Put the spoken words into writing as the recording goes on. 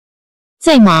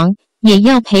再忙也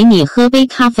要陪你喝杯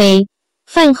咖啡。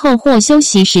饭后或休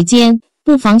息时间，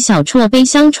不妨小啜杯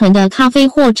香醇的咖啡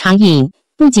或茶饮，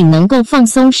不仅能够放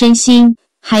松身心，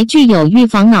还具有预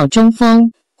防脑中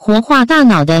风、活化大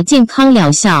脑的健康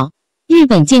疗效。日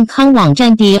本健康网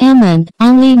站 Diamond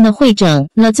Online 汇整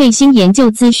了最新研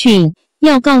究资讯，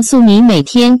要告诉你每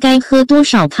天该喝多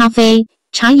少咖啡，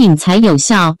茶饮才有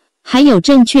效，还有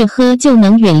正确喝就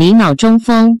能远离脑中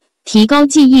风，提高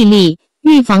记忆力，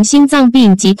预防心脏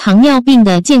病及糖尿病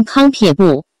的健康撇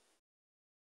步。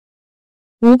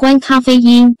无关咖啡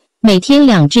因，每天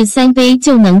2至3杯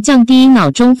就能降低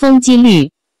脑中风几率。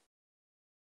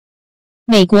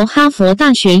美国哈佛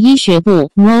大学医学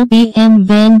部 Robbie M.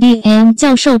 Van Diem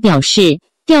教授表示，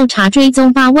调查追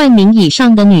踪8万名以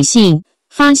上的女性，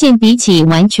发现比起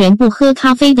完全不喝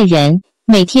咖啡的人，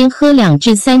每天喝2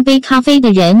至3杯咖啡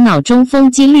的人脑中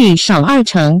风几率少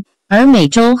20%，而每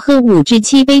周喝5至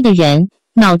7杯的人，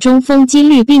脑中风几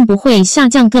率并不会下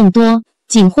降更多，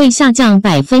仅会下降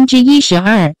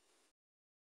12%。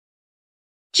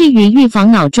至于预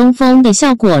防脑中风的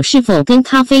效果是否跟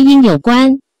咖啡因有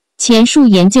关，前述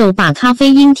研究把咖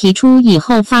啡因提出以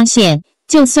后发现，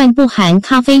就算不含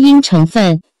咖啡因成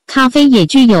分，咖啡也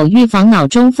具有预防脑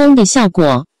中风的效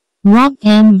果。Rob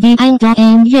M. Van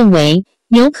Diem 认为，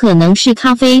有可能是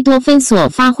咖啡多酚所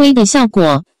发挥的效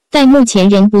果，但目前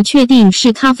仍不确定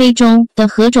是咖啡中的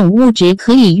何种物质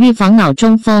可以预防脑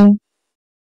中风。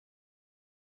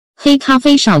黑咖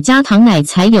啡少加糖奶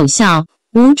才有效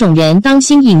，5种人当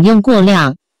心饮用过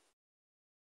量。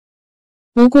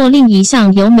不过另一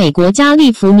项由美国加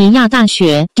利福尼亚大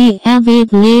学 David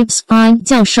Lipscomb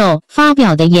教授发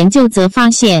表的研究则发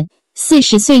现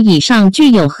，40岁以上具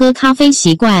有喝咖啡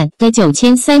习惯的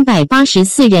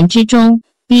9384人之中，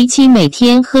比起每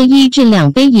天喝1至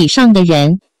2杯以上的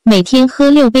人，每天喝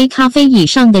6杯咖啡以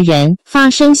上的人，发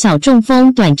生小中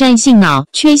风短暂性脑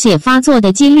缺血发作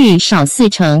的几率少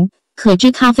40%，可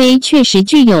知咖啡确实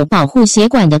具有保护血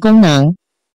管的功能。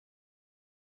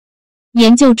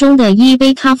研究中的1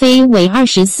杯咖啡为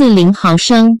240毫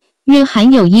升，约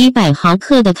含有100毫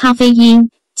克的咖啡因，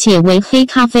且为黑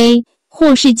咖啡，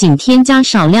或是仅添加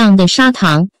少量的砂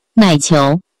糖、奶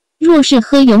球。若是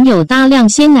喝拥有大量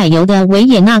鲜奶油的维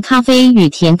也纳咖啡与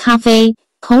甜咖啡，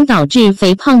恐导致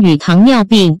肥胖与糖尿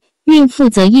病，孕妇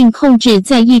则应控制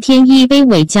在1天1杯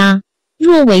为佳。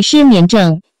若为失眠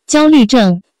症、焦虑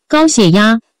症、高血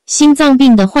压、心脏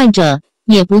病的患者，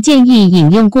也不建议饮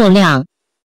用过量。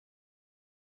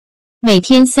每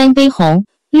天3杯红、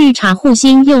绿茶护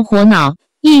心又活脑，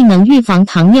亦能预防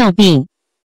糖尿病。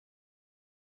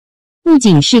不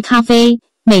仅是咖啡，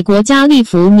美国加利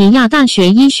福尼亚大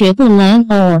学医学部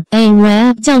Lan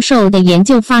A. 教授的研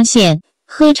究发现，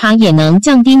喝茶也能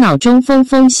降低脑中风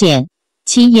风险。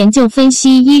其研究分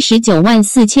析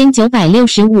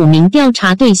194,965名调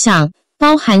查对象，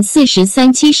包含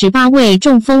7378位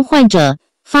中风患者，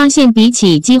发现比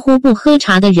起几乎不喝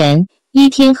茶的人，1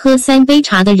天喝3杯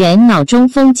茶的人脑中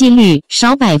风几率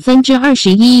少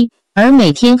21%，而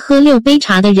每天喝6杯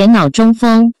茶的人脑中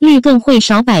风率更会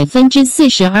少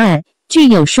42%，具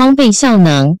有双倍效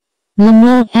能。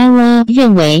Lemore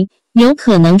认为，有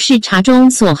可能是茶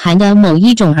中所含的某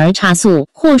一种儿茶素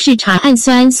或是茶氨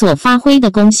酸所发挥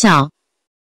的功效。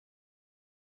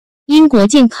英国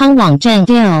健康网站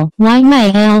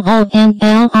Lonline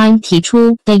提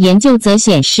出的研究则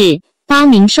显示，8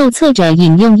名受测者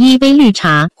饮用1杯绿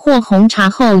茶或红茶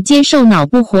后接受脑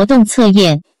部活动测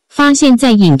验，发现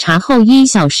在饮茶后1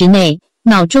小时内，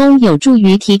脑中有助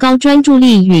于提高专注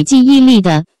力与记忆力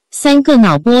的3个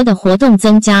脑波的活动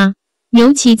增加，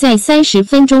尤其在30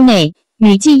分钟内，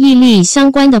与记忆力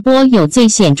相关的波有最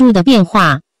显著的变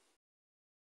化。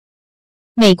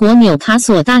美国纽卡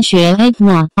索大学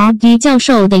Edward 教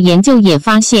授的研究也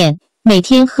发现，每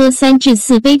天喝3至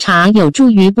4杯茶有助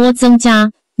于波增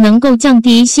加，能够降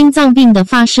低心脏病的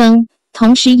发生，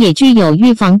同时也具有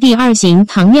预防第2型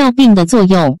糖尿病的作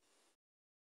用。